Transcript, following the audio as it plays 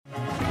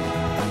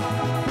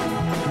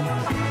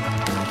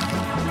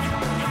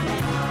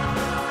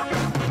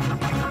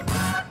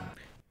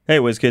Hey,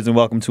 Whiz Kids, and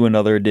welcome to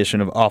another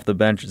edition of Off the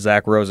Bench.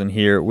 Zach Rosen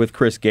here with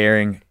Chris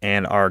Gehring,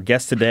 and our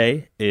guest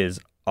today is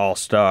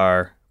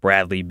All-Star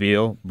Bradley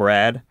Beal.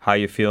 Brad, how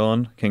you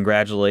feeling?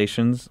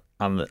 Congratulations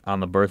on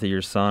the birth of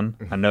your son.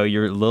 I know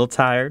you're a little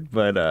tired,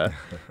 but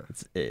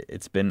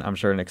it's been, I'm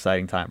sure, an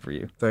exciting time for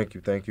you. Thank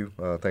you.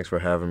 Thanks for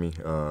having me.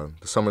 The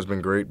summer's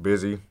been great,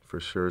 busy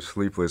for sure,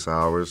 sleepless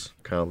hours,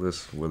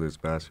 countless, whether it's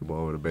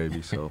basketball or the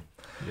baby. So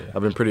yeah.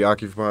 I've been pretty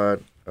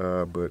occupied,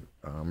 but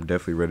I'm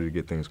definitely ready to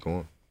get things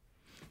going.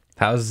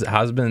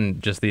 How's been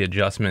just the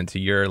adjustment to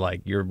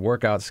your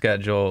workout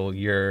schedule,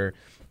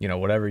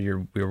 whatever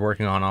you're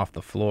working on off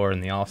the floor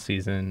in the off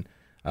season?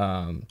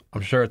 I'm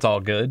sure it's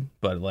all good,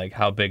 but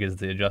how big has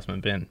the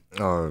adjustment been?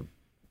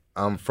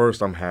 I'm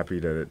happy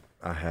that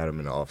I had him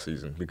in the off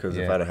season, because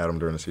if I'd had him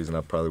during the season,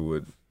 I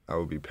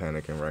would be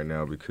panicking right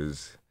now,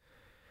 because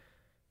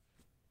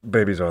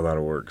babies are a lot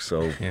of work.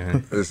 So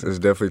it's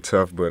definitely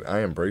tough, but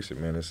I embrace it,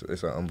 man. It's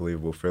an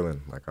unbelievable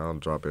feeling. I'll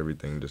drop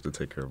everything just to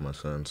take care of my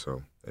son.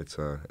 So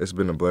it's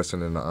been a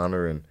blessing and an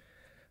honor, and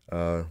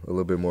a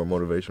little bit more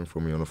motivation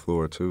for me on the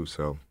floor too.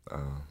 So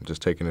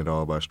just taking it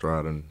all by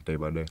stride and day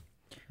by day.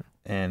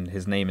 And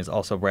his name is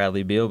also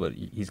Bradley Beal, but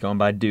he's going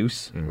by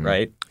Deuce,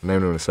 right?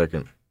 Named him in a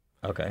second.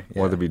 Okay.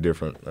 Wanted to be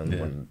different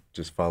and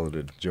just follow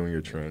the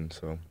junior trend.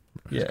 So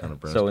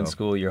So in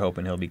school, you're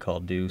hoping he'll be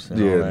called Deuce and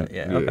all that.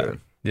 Yeah. Okay.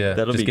 Yeah,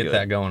 that'll just be get good.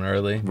 That going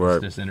early. Right.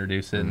 Just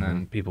introduce it, and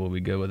then people will be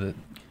good with it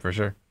for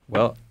sure.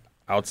 Well,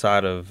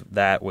 outside of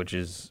that, which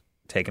is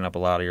taking up a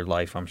lot of your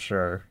life, I'm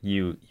sure,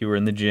 you were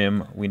in the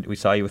gym. We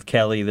saw you with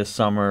Kelly this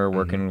summer,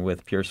 working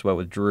with Pure Sweat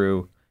with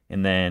Drew,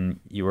 and then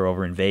you were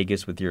over in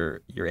Vegas with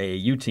your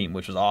AAU team,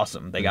 which was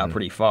awesome. They got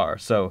pretty far.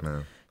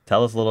 So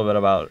tell us a little bit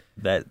about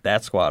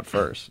that squad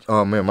first.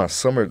 Oh man, my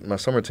summer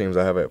teams.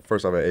 I have an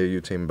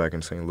AAU team back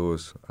in St.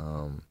 Louis.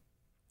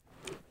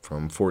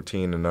 From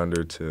 14 and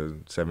under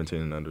to 17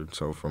 and under,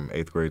 so from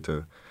 8th grade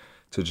to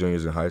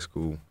juniors in high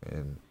school.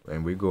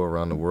 And we go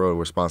around the world.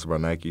 We're sponsored by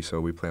Nike, so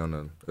we play on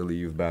the Elite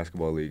Youth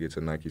Basketball League. It's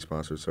a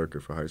Nike-sponsored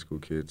circuit for high school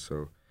kids.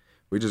 So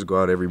we just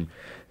go out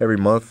every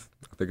month.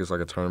 I think it's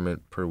like a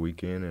tournament per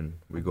weekend, and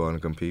we go out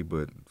and compete.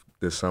 But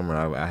this summer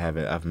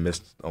I've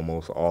missed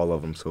almost all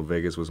of them, so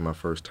Vegas was my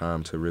first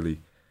time to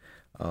really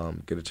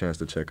get a chance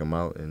to check them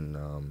out.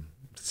 And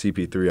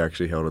CP3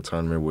 actually held a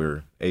tournament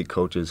where 8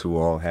 coaches who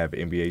all have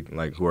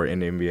NBA, who are in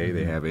the NBA,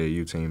 they have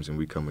AAU teams, and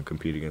we come and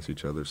compete against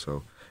each other.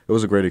 So it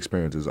was a great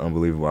experience. It was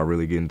unbelievable. I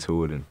really get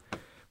into it, and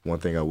one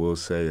thing I will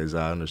say is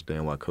I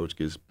understand why Coach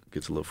gets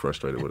a little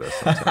frustrated with us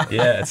sometimes.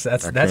 Yeah,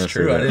 that's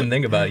true. I didn't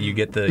think about it. You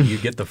get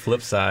the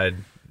flip side.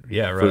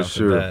 Yeah, right off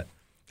the bat.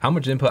 How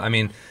much input? I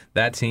mean,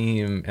 that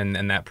team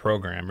and that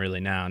program really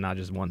now, not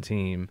just one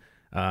team.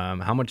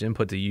 How much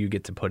input do you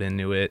get to put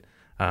into it?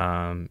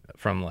 From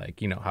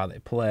how they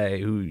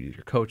play, who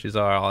your coaches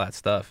are, all that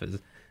stuff.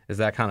 Is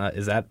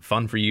that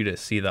fun for you to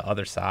see the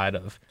other side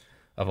of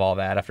all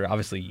that, after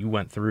obviously you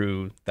went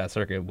through that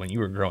circuit when you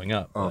were growing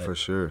up? Oh, for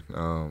sure.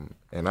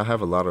 And I have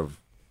a lot of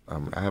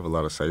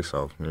say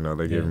so.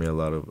 They give me a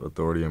lot of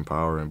authority and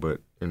power, but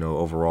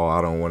overall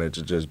I don't want it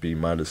to just be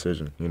my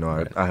decision.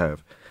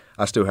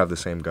 I still have the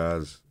same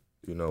guys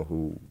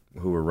who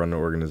were running the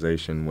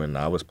organization when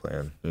I was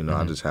playing.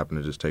 I just happened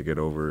to just take it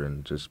over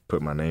and just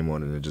put my name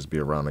on it and just be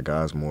around the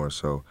guys more.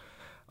 So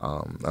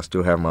I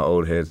still have my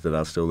old heads that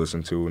I still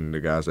listen to, and the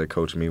guys that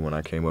coached me when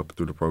I came up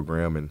through the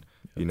program. And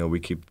we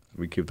keep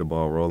the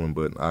ball rolling,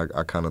 but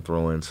I kind of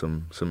throw in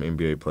some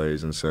NBA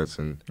plays and sets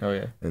and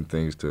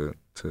things to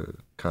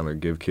kind of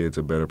give kids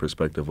a better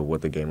perspective of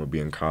what the game would be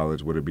in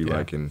college, what it'd be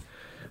like, and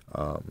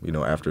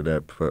after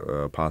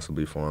that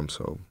possibly for them.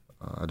 So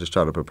I just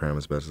try to prepare them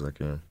as best as I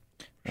can.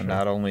 And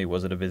not only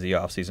was it a busy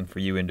offseason for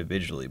you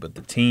individually, but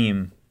the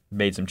team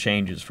made some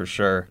changes for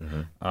sure.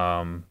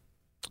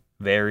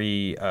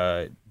 Very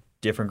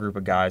different group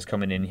of guys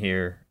coming in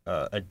here,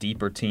 a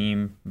deeper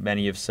team,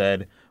 many have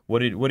said. What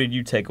did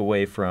you take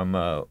away from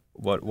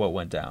what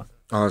went down?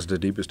 It's the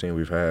deepest team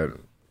we've had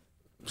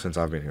since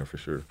I've been here for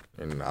sure,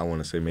 and I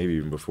want to say maybe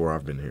even before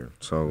I've been here.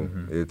 So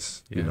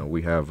it's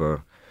we have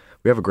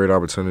a great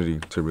opportunity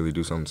to really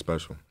do something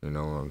special,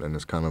 and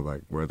it's kind of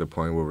like we're at the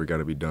point where we got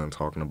to be done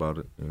talking about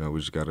it. We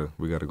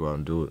got to go out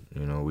and do it.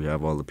 We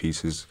have all the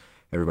pieces.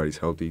 Everybody's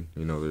healthy.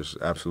 There's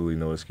absolutely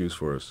no excuse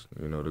for us,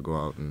 to go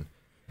out and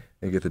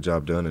get the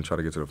job done and try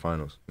to get to the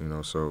finals.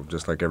 So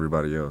just like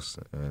everybody else,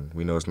 and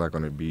we know it's not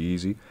going to be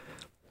easy,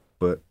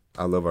 but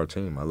I love our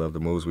team. I love the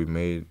moves we've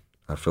made.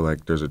 I feel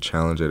like there's a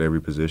challenge at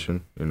every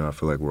position. I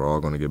feel like we're all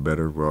going to get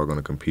better. We're all going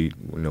to compete,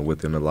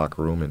 within the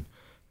locker room, and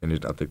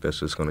I think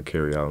that's just going to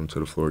carry out into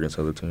the floor against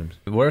other teams.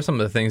 What are some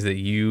of the things that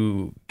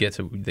you've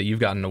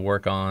gotten to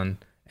work on?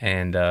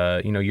 And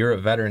you're a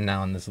veteran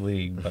now in this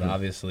league, but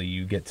obviously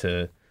you get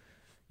to,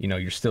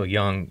 you're still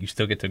young. You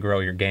still get to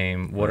grow your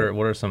game. What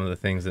are some of the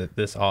things that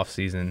this off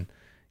season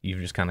you've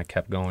just kind of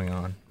kept going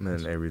on?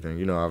 Man,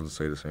 everything. I would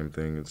say the same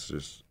thing. It's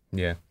just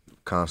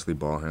constantly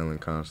ball handling,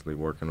 constantly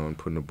working on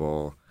putting the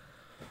ball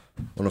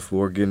on the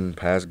floor, getting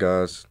past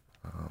guys.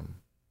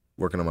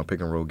 Working on my pick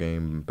and roll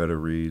game, better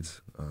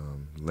reads,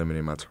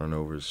 limiting my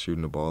turnovers,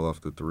 shooting the ball off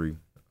the three.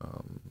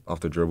 off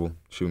the dribble,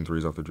 shooting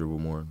threes off the dribble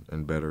more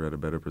and better at a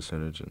better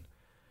percentage,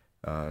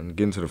 and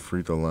getting to the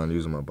free throw line,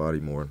 using my body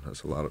more.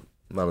 That's a lot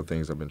of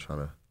things I've been trying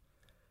to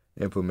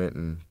implement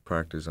and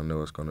practice. I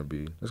know it's gonna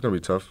be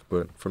tough,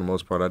 but for the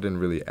most part, I didn't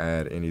really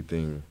add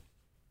anything,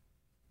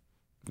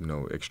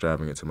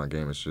 extravagant to my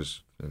game. It's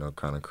just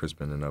kind of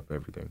crisping up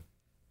everything.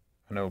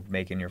 I know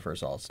making your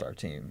first All-Star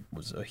team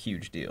was a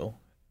huge deal,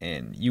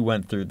 and you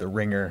went through the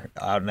ringer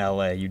out in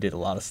LA. You did a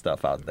lot of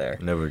stuff out there.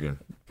 Never again.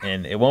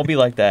 And it won't be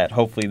like that,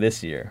 hopefully,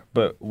 this year.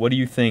 But what do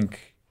you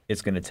think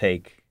it's going to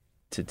take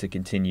to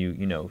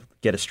continue,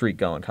 get a streak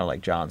going, kind of like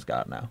John's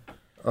got now?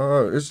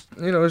 It's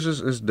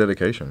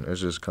dedication.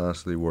 It's just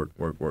constantly work.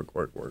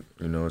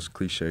 It's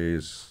cliche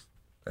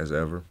as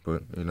ever,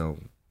 but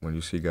when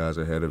you see guys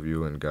ahead of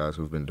you and guys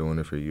who've been doing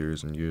it for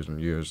years and years and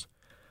years,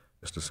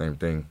 it's the same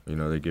thing.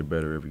 They get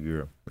better every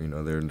year.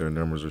 Their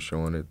numbers are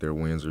showing it. Their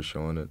wins are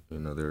showing it.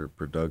 Their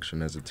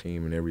production as a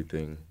team and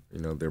everything.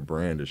 Their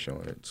brand is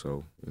showing it.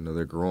 So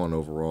they're growing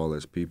overall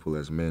as people,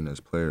 as men, as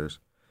players.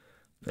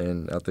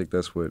 And I think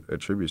that's what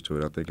attributes to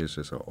it. I think it's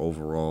just an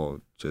overall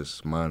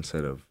just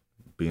mindset of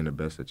being the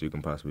best that you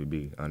can possibly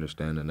be.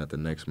 Understanding that the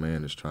next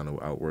man is trying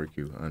to outwork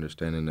you.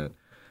 Understanding that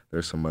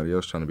there's somebody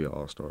else trying to be an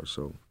all-star.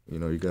 So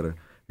you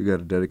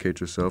gotta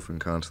dedicate yourself and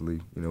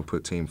constantly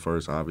put team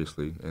first,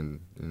 obviously, and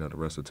the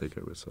rest will take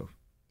care of itself.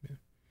 Yeah.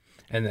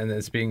 And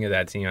then speaking of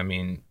that team, I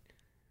mean,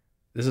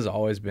 this has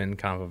always been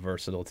kind of a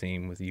versatile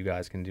team with you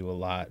guys can do a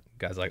lot.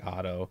 Guys like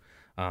Otto,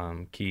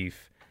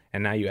 Keith,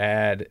 and now you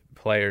add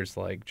players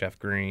like Jeff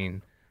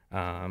Green,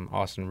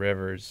 Austin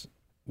Rivers.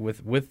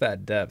 With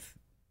that depth,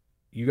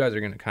 you guys are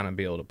going to kind of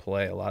be able to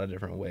play a lot of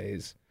different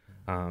ways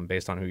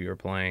based on who you're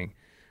playing.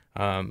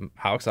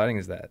 How exciting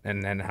is that?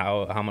 And then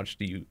how much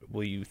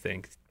will you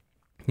think,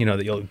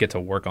 that you'll get to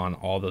work on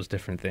all those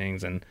different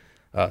things and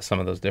some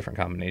of those different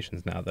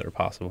combinations now that are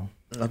possible?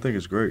 I think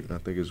it's great. I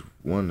think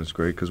it's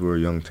great because we're a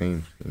young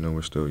team.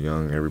 We're still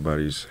young.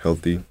 Everybody's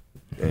healthy,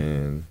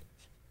 and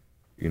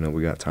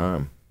we got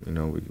time. We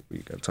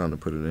got time to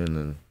put it in.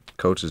 And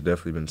coach has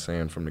definitely been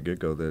saying from the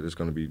get-go that it's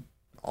going to be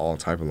all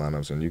type of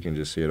lineups, and you can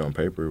just see it on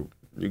paper.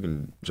 You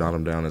can jot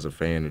them down as a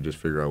fan and just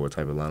figure out what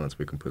type of lineups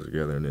we can put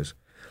together. And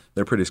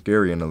they're pretty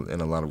scary in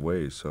a lot of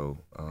ways. So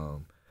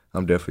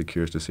I'm definitely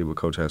curious to see what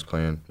coach has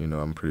planned.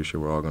 I'm pretty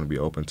sure we're all going to be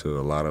open to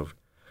a lot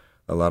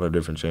of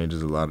different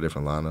changes, a lot of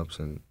different lineups,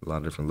 and a lot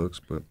of different looks.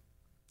 But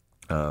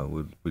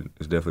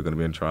it's definitely going to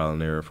be in trial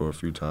and error for a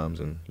few times,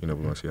 and we're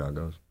going to see how it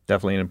goes.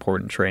 Definitely an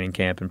important training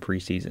camp and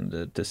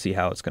preseason to see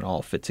how it's going to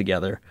all fit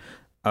together.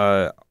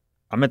 I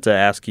meant to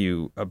ask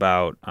you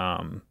about,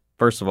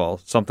 first of all,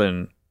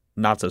 something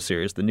not so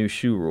serious, the new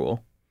shoe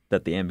rule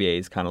that the NBA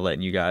is kind of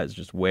letting you guys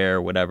just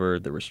wear whatever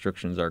the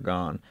restrictions are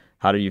gone.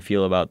 How do you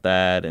feel about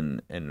that,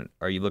 and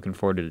are you looking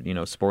forward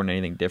to sporting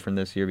anything different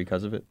this year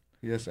because of it?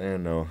 Yes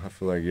and no. I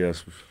feel like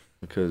yes,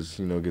 because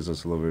it gives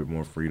us a little bit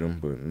more freedom,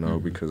 but no,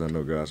 because I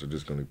know guys are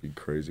just going to be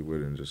crazy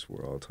with it and just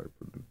wear all type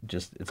of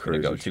it's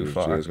going to go too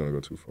far. Yeah, it's going to go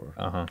too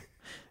far.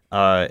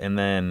 And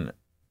then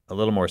a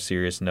little more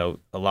serious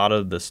note, a lot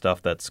of the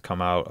stuff that's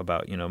come out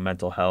about,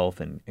 mental health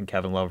and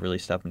Kevin Love really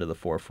stepping to the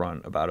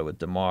forefront about it with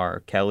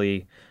DeMar,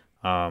 Kelly.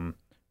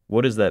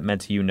 What has that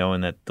meant to you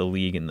knowing that the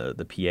league and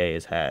the PA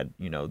has had,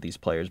 these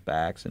players'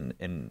 backs?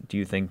 And do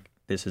you think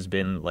this has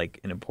been like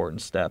an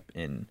important step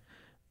in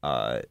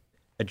a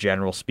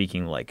general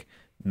speaking, like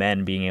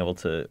men being able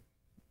to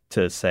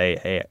say,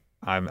 hey,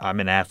 I'm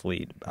an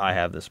athlete. I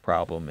have this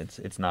problem.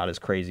 It's not as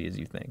crazy as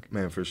you think.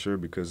 Man, for sure,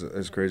 because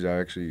it's crazy. I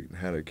actually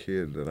had a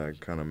kid that I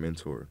kind of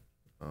mentored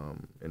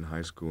in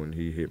high school, and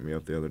he hit me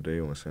up the other day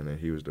and was saying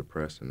that he was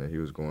depressed and that he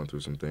was going through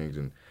some things.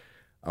 And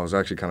I was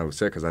actually kind of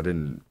upset because I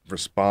didn't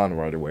respond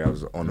right away. I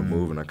was on the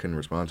move, and I couldn't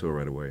respond to it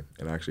right away.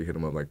 And I actually hit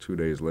him up like 2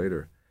 days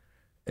later.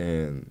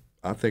 And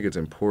I think it's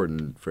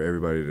important for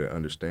everybody to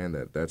understand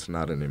that that's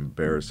not an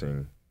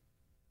embarrassing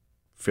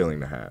feeling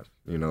to have.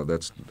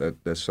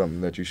 That's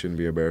something that you shouldn't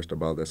be embarrassed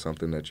about. That's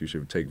something that you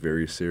should take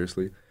very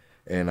seriously.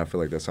 And I feel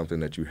like that's something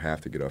that you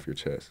have to get off your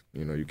chest.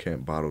 You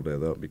can't bottle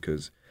that up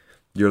because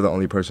you're the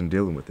only person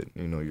dealing with it.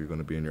 You're going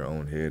to be in your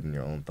own head and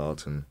your own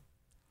thoughts and,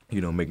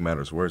 make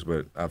matters worse.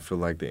 But I feel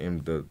like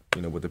the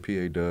what the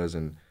PA does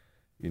and,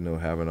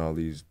 having all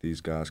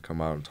these guys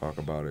come out and talk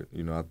about it,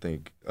 I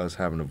think us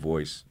having a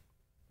voice,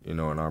 in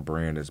our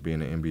brand as being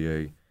the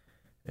NBA,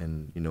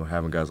 and,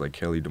 having guys like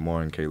Kelly,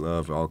 DeMar, and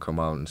K-Love all come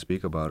out and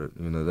speak about it,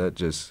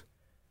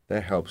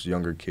 that helps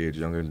younger kids,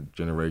 younger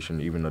generation,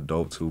 even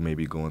adults who may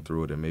be going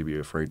through it and may be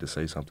afraid to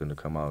say something to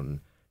come out and,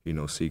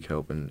 seek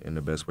help in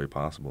the best way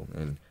possible.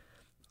 And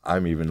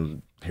I'm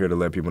even here to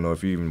let people know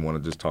if you even want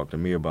to just talk to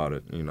me about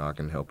it, I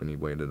can help any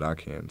way that I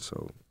can.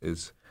 So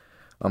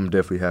I'm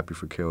definitely happy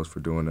for Kels for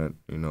doing that,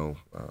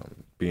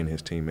 being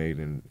his teammate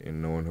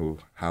and knowing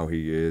how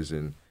he is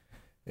and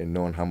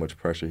knowing how much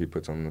pressure he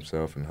puts on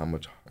himself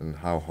and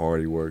how hard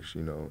he works.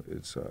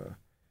 It's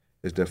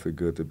definitely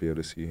good to be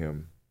able to see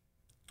him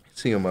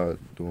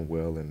doing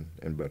well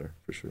and better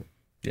for sure.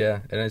 Yeah,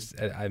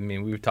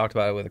 and we've talked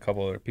about it with a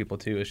couple other people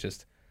too.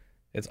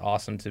 It's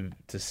awesome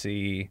to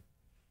see,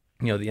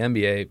 the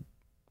NBA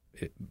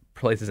it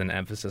places an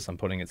emphasis on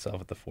putting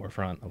itself at the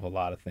forefront of a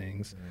lot of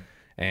things,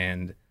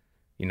 and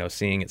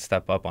seeing it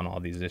step up on all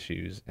these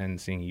issues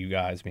and seeing you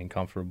guys being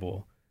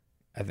comfortable,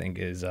 I think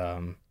is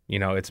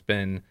it's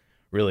been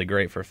really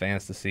great for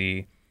fans to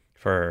see,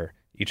 for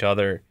each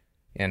other,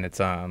 and it's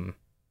been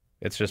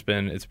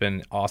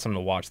awesome to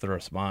watch the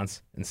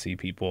response and see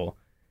people,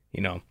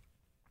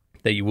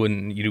 that you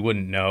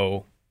wouldn't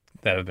know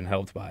that have been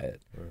helped by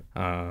it.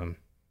 Right.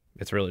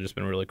 It's really just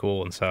been really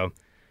cool, and so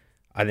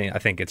I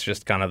think it's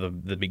just kind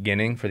of the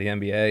beginning for the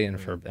NBA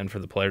and for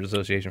the Players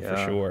Association for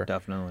sure,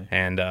 definitely.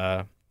 And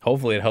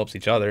hopefully it helps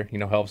each other,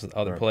 helps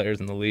other players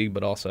in the league,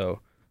 but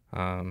also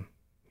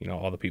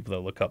all the people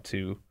that look up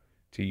to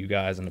you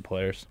guys and the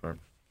players. Right.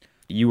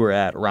 You were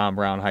at Ron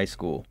Brown High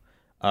School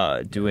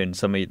doing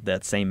some of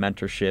that same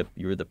mentorship.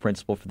 You were the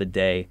principal for the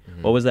day.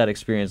 Mm-hmm. What was that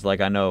experience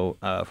like? I know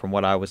from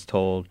what I was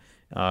told,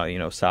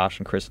 Sash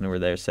and Kristen who were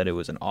there said it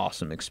was an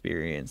awesome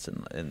experience,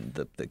 and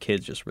the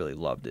kids just really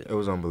loved it. It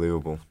was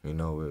unbelievable.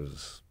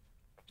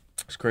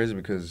 It's crazy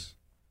because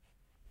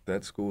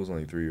that school is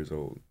only 3 years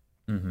old.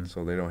 Mm-hmm.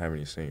 So they don't have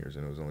any seniors,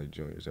 and it was only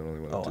juniors. They only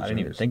went up to I didn't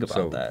even juniors. think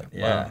about that.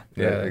 Yeah. Wow.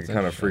 Yeah, it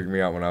kind of freaked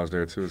me out when I was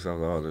there, too. So I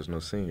was like, oh, there's no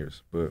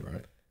seniors. But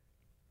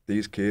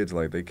these kids,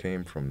 they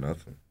came from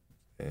nothing.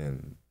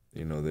 And,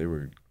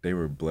 they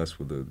were blessed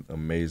with an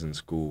amazing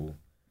school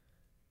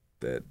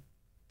that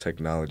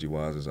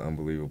technology-wise is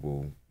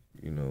unbelievable,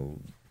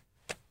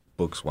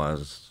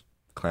 books-wise,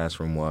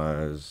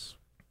 classroom-wise,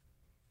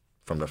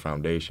 from the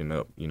foundation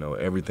up,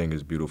 everything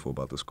is beautiful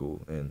about the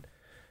school. And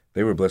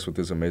they were blessed with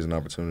this amazing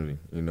opportunity,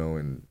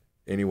 and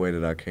any way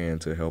that I can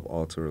to help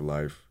alter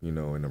life, in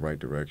the right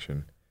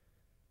direction,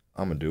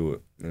 I'm going to do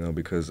it,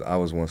 because I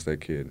was once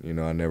that kid.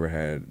 I never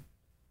had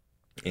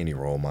any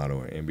role model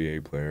or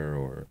NBA player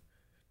or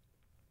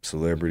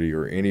celebrity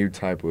or any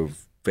type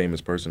of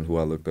famous person who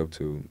I looked up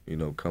to,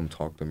 come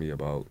talk to me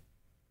about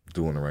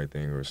doing the right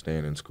thing or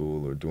staying in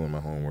school or doing my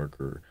homework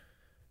or,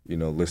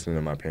 listening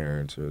to my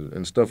parents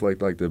and stuff like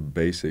the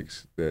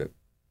basics that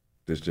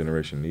this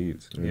generation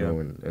needs, you know,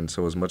 and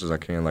so as much as I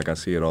can, I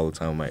see it all the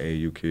time with my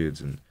AAU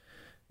kids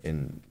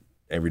and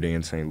every day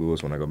in St.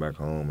 Louis when I go back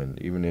home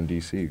and even in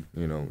D.C.,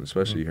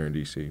 especially here in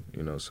D.C.,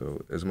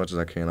 so as much as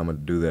I can, I'm going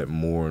to do that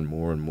more and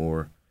more and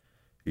more.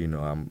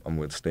 I'm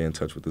going to stay in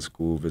touch with the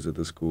school, visit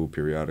the school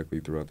periodically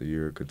throughout the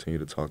year, continue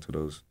to talk to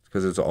those,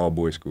 because it's an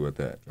all-boys school at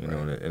that, know,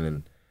 and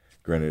then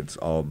granted, it's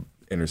all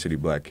inner-city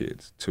black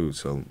kids too,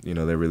 so,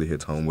 that really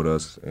hits home with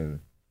us, and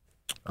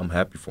I'm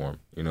happy for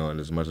them, and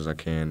as much as I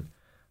can,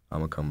 I'm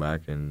going to come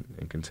back and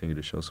continue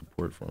to show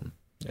support for them.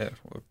 Yeah,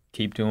 well,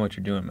 keep doing what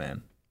you're doing,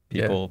 man.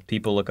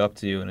 People look up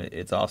to you, and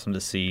it's awesome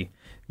to see.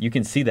 You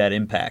can see that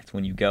impact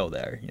when you go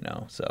there,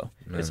 so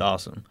It's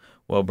awesome.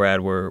 Well,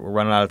 Brad, we're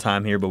running out of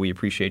time here, but we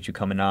appreciate you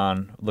coming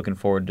on. Looking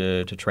forward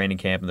to training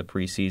camp and the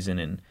preseason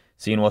and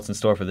seeing what's in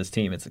store for this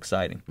team. It's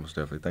exciting. Most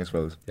definitely. Thanks,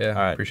 fellas. Yeah, all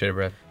right. Appreciate it,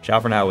 Brad. Ciao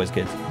for now, Whiz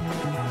Kids.